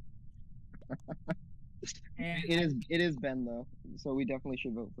Nolan. And It is Ben though, so we definitely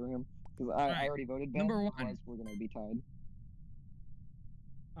should vote for him because I Alright, already voted Ben. number one. Otherwise, we're gonna be tied.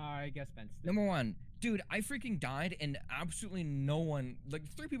 I guess Ben's. Number one, dude, I freaking died and absolutely no one, like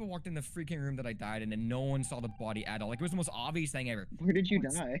 3 people walked in the freaking room that I died in and no one saw the body at all. Like it was the most obvious thing ever. Where did you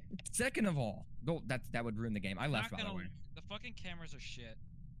die? Second of all, though that would ruin the game. I left, Not by the gonna- way. The fucking cameras are shit.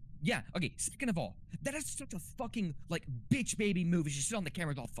 Yeah, okay, second of all, that is such a fucking, like, bitch baby move is just sit on the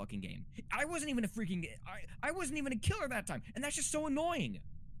camera the whole fucking game. I wasn't even a freaking, I wasn't even a killer that time, and that's just so annoying.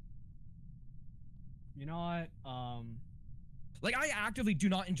 You know what? Like, I actively do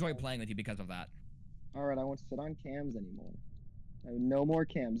not enjoy playing with you because of that. All right, I won't sit on cams anymore. No more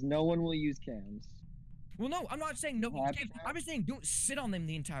cams. No one will use cams. Well, no, I'm not saying no. Well, I'm just saying don't sit on them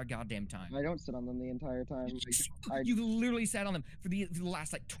the entire goddamn time. I don't sit on them the entire time. You've literally sat on them for the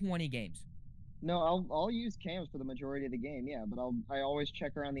last, like, 20 games. No, I'll use cams for the majority of the game, yeah, but I always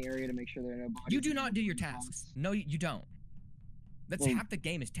check around the area to make sure there are no bodies. You do not do your tasks. No, you don't. That's Well- half the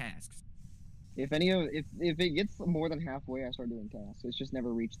game is tasks. If it gets more than halfway, I start doing tasks. It's just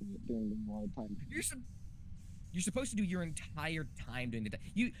never reached it during the wild time. You're supposed to do your entire time doing the task.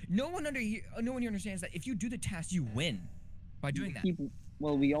 No one here understands that if you do the task, you win by doing that.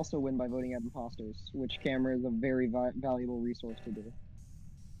 Well, we also win by voting out imposters, which camera is a very valuable resource to do.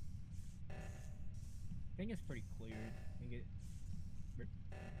 I think it's pretty clear. I think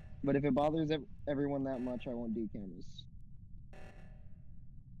But if it bothers everyone that much, I won't do cameras.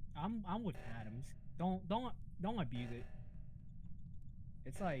 I'm with Adams. Don't abuse it.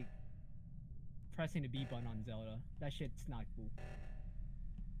 It's like pressing the B button on Zelda. That shit's not cool.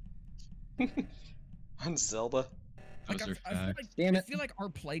 On Zelda. Like, Those are I feel facts. like, Damn I it. feel like our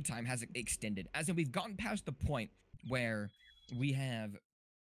playtime has extended, as in we've gotten past the point where we've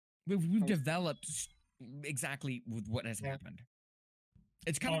developed exactly with what has happened.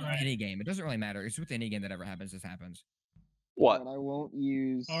 It's kind of like Alright. any game. It doesn't really matter. It's with any game that ever happens. This happens. What? But I won't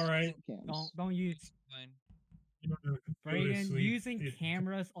use All right. cams. Don't use Fine. Brayden using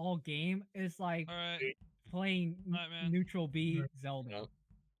cameras all game is like Alright. playing Alright, man. neutral B Zelda.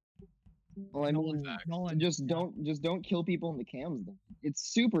 Well, I mean, Nolan, just don't kill people in the cams. Then it's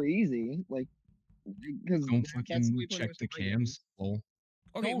super easy. Like, because Don't fucking check the cams. Lol.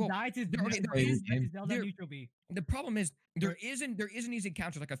 Okay, don't well, die to there- okay, Zelda, there is- Zelda there- neutral B. the problem is there isn't easy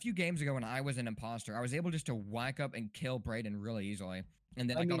counter. Like a few games ago when I was an imposter, I was able just to whack up and kill Brayden really easily, and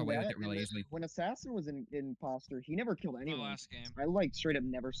then I got mean, away with that- it really and easily. When Assassin was in imposter, he never killed The anyone. last game. I like straight up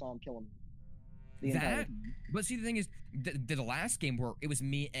never saw him kill him. The entire That, time. but see, the thing is, the last game where it was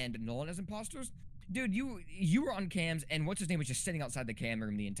me and Nolan as imposters, dude, you were on cams, and what's his name was just sitting outside the cam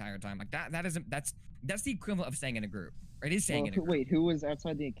room the entire time. Like that's the equivalent of staying in a group. Or it is staying in a group. Wait, who was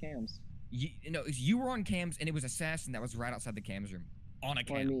outside the cams? You were on cams, and it was Assassin that was right outside the cams room on a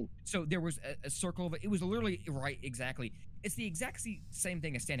cam. Well, I mean, So there was a circle of it. It was literally right, exactly. It's the exact same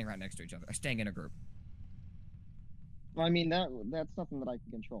thing as standing right next to each other, staying in a group. that's something that I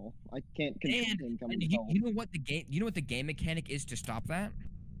can control. I can't control And, him coming and to you, help. you know what the game mechanic is to stop that?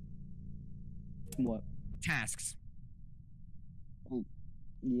 What? Tasks.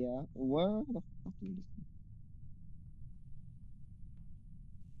 Yeah. What the fuck? Is this?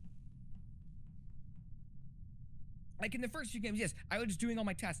 Like in the first few games, yes, I was just doing all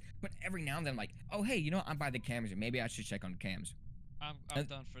my tasks, but every now and then I'm like, oh hey, you know what? I'm by the cams, and maybe I should check on cams. I'm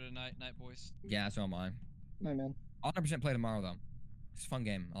done for tonight, night boys. Yeah, so am I. No, man. I'll 100% play tomorrow though. It's a fun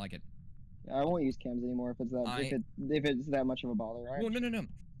game. I like it. I won't use cams anymore if it's that if it's that much of a bother. Right? Well, no.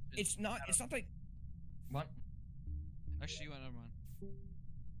 It's not like what? Actually, you went never mind.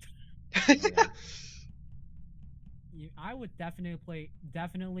 I would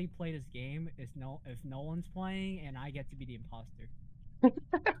definitely play this game if no one's playing and I get to be the imposter.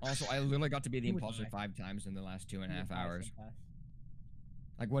 Also, I literally got to be the Who would imposter die? 5 times in the last 2.5 Pass, hours. pass.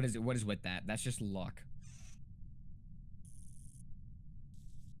 Like, what is it? What is with that? That's just luck.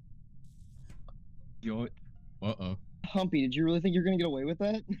 Yo, uh-oh. Humpy, did you really think you're gonna get away with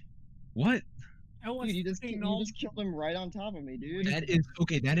that? What? I was Dude, you just thinking killed him right on top of me, dude. That is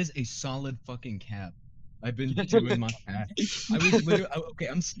okay. That is a solid fucking cap. I've been doing my cap. I was literally okay.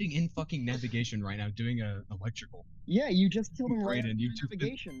 I'm sitting in fucking navigation right now doing a electrical. Yeah, you just killed him right Brayden, on you've just been,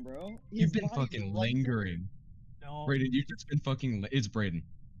 navigation, bro. you've His been body's fucking right there. lingering. No. Brayden, you've just been fucking. It's Brayden.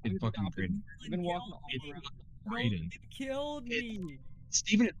 It's fucking I've Brayden. I've been walking all It's around. No, Brayden. it killed me.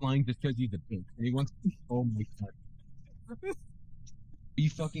 Steven is lying just because he's a bitch and he wants. Oh my god. You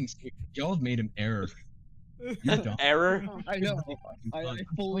fucking scared. Y'all have made him error. You're dumb. Error. I know. I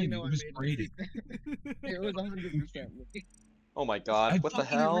fully know I It was made Brayden. it. It was 100% me. Oh my god, what the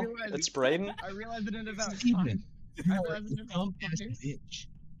fucking hell? realized- It's Brayden? I realized it in about Steven, I you are realized it a in about dumb-ass 5 bitch.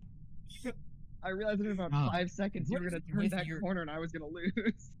 I realized in about Ah. 5 seconds you were gonna turn with that your- corner and I was gonna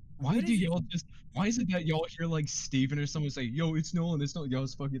lose. Why What do is it- y'all just? Why is it that y'all hear like Steven or someone say, "Yo, it's Nolan, it's Nolan"? Y'all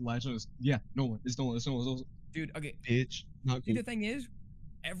just fucking latch on us. Yeah, Nolan, it's Nolan, it's Nolan, it's Nolan. Dude, okay. Bitch, not See, cool. the thing is,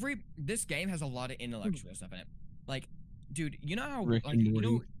 this game has a lot of intellectual stuff in it. Like, dude, you know how, Rick like, and you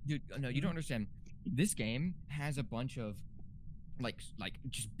know, Morty. dude, no, you don't understand. This game has a bunch of, like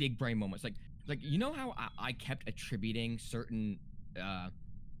just big brain moments. Like, you know how I kept attributing certain,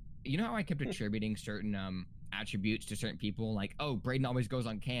 you know how I kept attributing certain attributes to certain people. Like, oh, Brayden always goes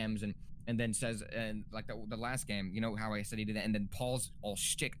on cams and then says, and like the last game, you know how I said he did that, and then Paul's all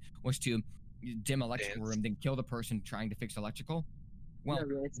shtick was to dim electrical room, then kill the person trying to fix electrical. Well, Yeah,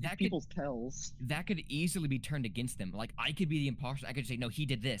 really, it's that could people's tells. that could easily be turned against them. Like, I could be the imposter. I could say, no, he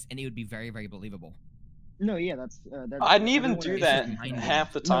did this, and it would be very, very believable. No, yeah, that's. I didn't even everyone do else- that mind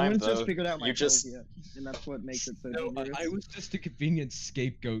half the No time, one's though. just figured out my You tells just. yet, and that's what makes it so No, dangerous. I was just a convenient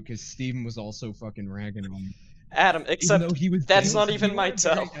scapegoat because Steven was also fucking ragging on me. Adam, Even except though he was that's dead, not he even was my very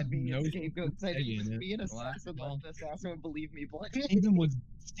tell. Convenient no scapegoat said say in it. be an Well, assassin, well. let the assassin would believe me blind.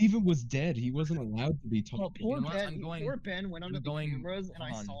 Steven was dead. He wasn't allowed to be Well, talking. poor know what? Ben, I'm going- poor Ben went under I'm the going- cameras, and I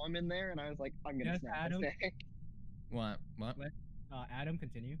hold on. saw him in there, and I was like, I'm gonna Yes, snap Adam. his neck. What? Adam,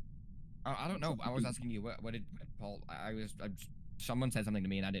 continue. I don't know. I was asking you, what did Paul? Someone said something to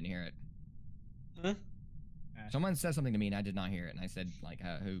me and I didn't hear it. Hmm? Someone said something to me and I did not hear it, and I said like,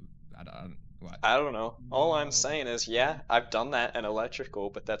 who? I don't, what? I don't know. All I'm No. saying is, yeah, I've done that in electrical,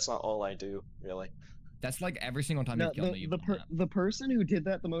 but that's not all I do, really. That's like every single time No, you've killed me. You've done that. the person who did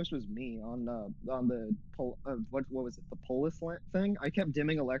that the most was me on the what was it, the Polis thing. I kept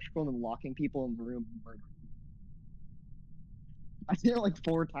dimming electrical and then locking people in the room and murdering them. I did it like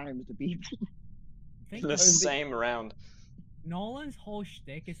 4 times to people. I think In the was the- same round. Nolan's whole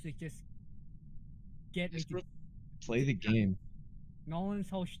shtick is to just get me. Just To, play the game. Nolan's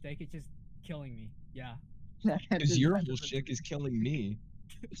whole shtick is just killing me. Yeah. Because your whole shit is killing me.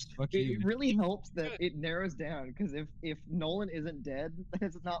 Fuck you. It really helps that it narrows down because if Nolan isn't dead, then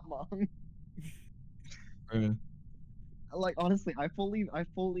it's not Mong. Bruh. Like honestly, I fully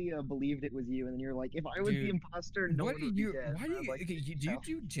believed it was you, and then you're like, if I was the Dude, imposter, no What one do would be you? dead. Why And do I was you? like, Okay, do you "No."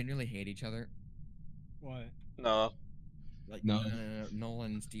 two genuinely hate each other? What? No. Like No.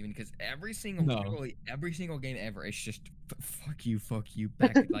 Nolan and Steven, because every single No. literally every single game ever, it's just fuck you,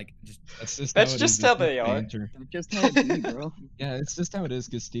 back like just That's That's how it just is, how it's they just are. banter. That's just how it be, bro. Yeah, it's just how it is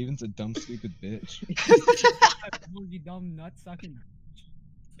because Steven's a dumb, stupid bitch. You dumb nut sucking.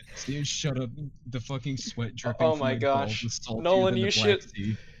 Steven, shut up. The fucking sweat dripping Oh from my my balls gosh. is saltier Nolan, than you the Black should-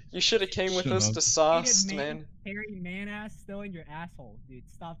 Sea. You should have came with Shut us up. to Sauce, Hated man. Hairy man ass still in your asshole, dude.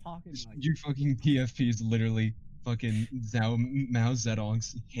 Stop talking like Your fucking PFP is literally fucking Mao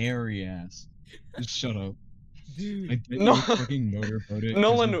Zedong's hairy ass. Just shut up. dude. I bet No. you fucking motorboat it. 'cause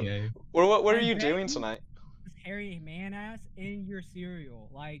Nolan, you're gay. What are I you bet doing you- tonight? This hairy man ass in your cereal.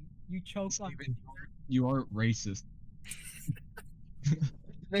 Like you choke on. Steven, you are racist.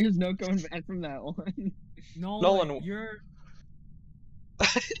 There's no going back from that one. Nolan- you're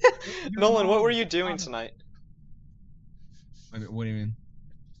Nolan, what mom. were you doing Mom. tonight? I mean, what do you mean?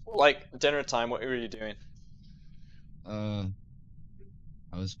 Like dinner time, what were you doing?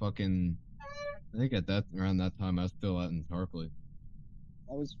 I was fucking. I think around that time I was still out in Tarpley.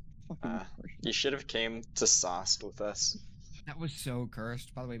 I was fucking. You should have came to Sauce with us. that was so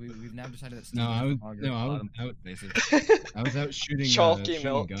cursed. By the way, we've now decided that No, Steven I is was longer no, I was allowed in out. places. I was out shooting, Chalky shooting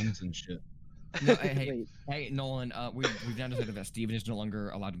milk. guns and shit. No, hey, Wait, hey, Nolan, we've now decided that Steven is no longer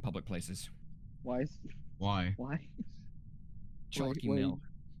allowed in public places. why? Why? Why? Chalky wait. milk.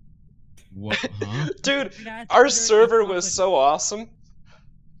 What? Huh? Dude, That's our your server was chocolate- so awesome.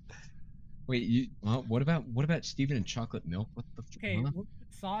 Wait, what about Steven and chocolate milk? What the? Okay, Huh?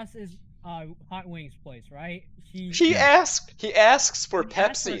 Sauce is Hot Wings place, right? He asks for he asked for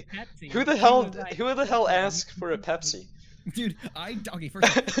Pepsi. Pepsi. Who the He hell was like, who the hell "Yeah, you asks can for a do Pepsi? Dude, okay,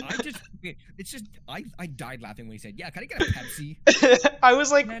 first of all, it's just, I died laughing when he said, yeah, can I get a Pepsi? I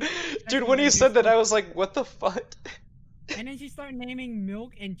was like, Man, dude, what when he made me said that, so- I was like, what the fuck? And then she started naming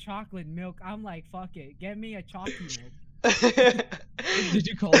milk and chocolate milk. I'm like, fuck it, get me a chalky milk. Did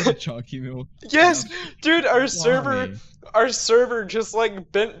you call it a chalky milk? Yes, dude, our Why? server just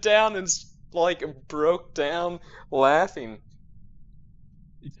like bent down and like broke down laughing.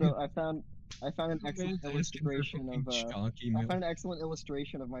 So I found an excellent Guys asking for illustration of fucking chalky I milk. found an excellent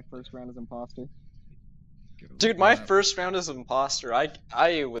illustration of my first round as imposter. Dude, my Yeah. first round as imposter,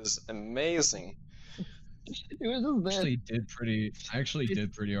 I was amazing. It was just this. I actually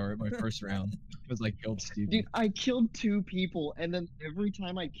did pretty alright my first round because I killed Steve. Dude, I killed 2 people, and then every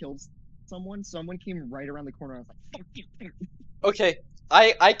time I killed someone came right around the corner. I was like, fuck you. Okay,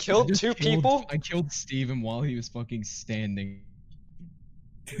 I killed just 2 people. I killed Steven while he was fucking standing.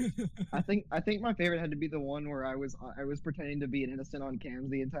 I think my favorite had to be the one where I was pretending to be an innocent on cams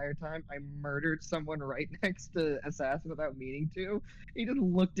the entire time. I murdered someone right next to Assassin without meaning to. He just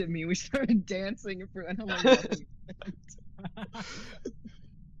looked at me. We started dancing and I'm like, nothing.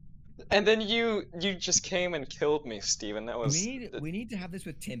 And then you just came and killed me, Steven. That was We need to have this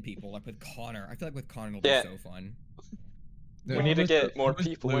with 10 people, like with Connor. I feel like with Connor it'll Yeah. be so fun. We need to get more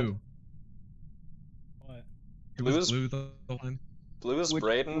people in. What? It was Blue the one. Blue is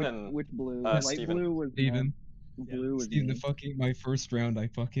Brayden and which blue? uh, Light Steven. blue was Steven. blue was Steve, me. the fucking my first round, I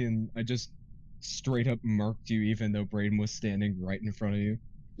just straight up murked you even though Braden was standing right in front of you.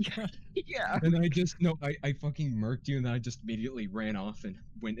 Yeah. And I fucking murked you and then I just immediately ran off and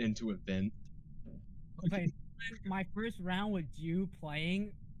went into a vent. Wait, my first round with you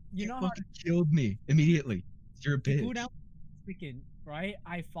playing, you know how fucking killed me immediately. You're a bitch. cooldown freaking right?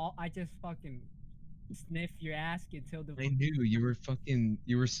 I just fucking sniff your ass until the. I knew you were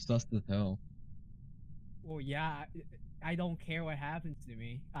sus as hell. Well, yeah, I don't care what happens to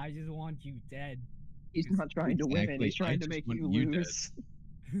me. I just want you dead. He's not trying to win, Exactly, he's trying to just make want you you dead. lose.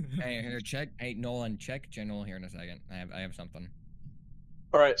 Hey, here, check. Hey, Nolan, check general here in a second. I have something.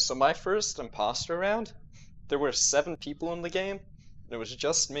 Alright, so my first imposter round, there were 7 people in the game. It was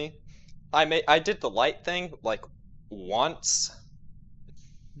just me. I did the light thing like once.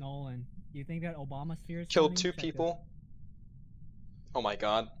 Nolan, you think that Obama sphere is Killed coming? 2 Check it. people. Oh my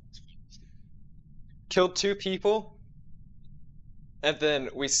god. Killed 2 people. And then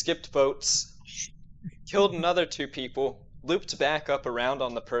we skipped votes. Killed another 2 people. Looped back up around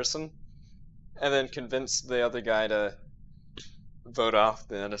on the person. And then convinced the other guy to vote off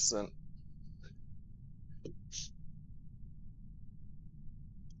the innocent.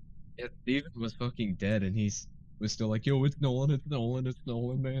 Yeah, Steven was fucking dead and was still like, yo, it's Nolan,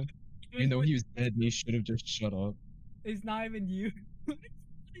 man. Even though he was dead and he should have just shut up. It's not even you.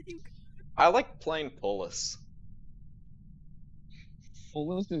 I like playing Polus.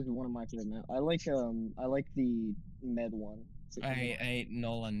 Polus is one of my favorite maps. I like the med one. Hey,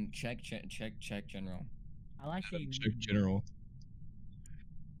 Nolan, check general. I actually Check general.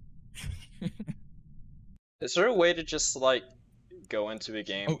 Is there a way to just like go into a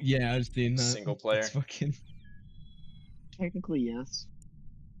game Oh yeah, I've seen that. single player? It's fucking. Technically, yes.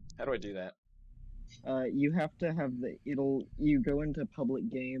 How do I do that? You have to have you go into public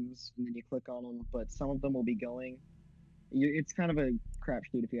games and then you click on them, but some of them will be going. It's kind of a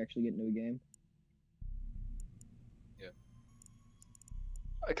crapshoot if you actually get into a game.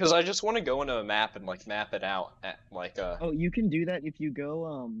 Because I just want to go into a map and like map it out at like Oh, you can do that if you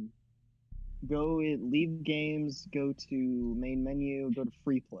go leave games, go to main menu, go to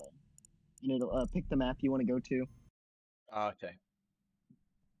free play, and it'll pick the map you want to go to. Okay.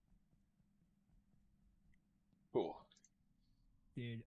 Cool. Dude,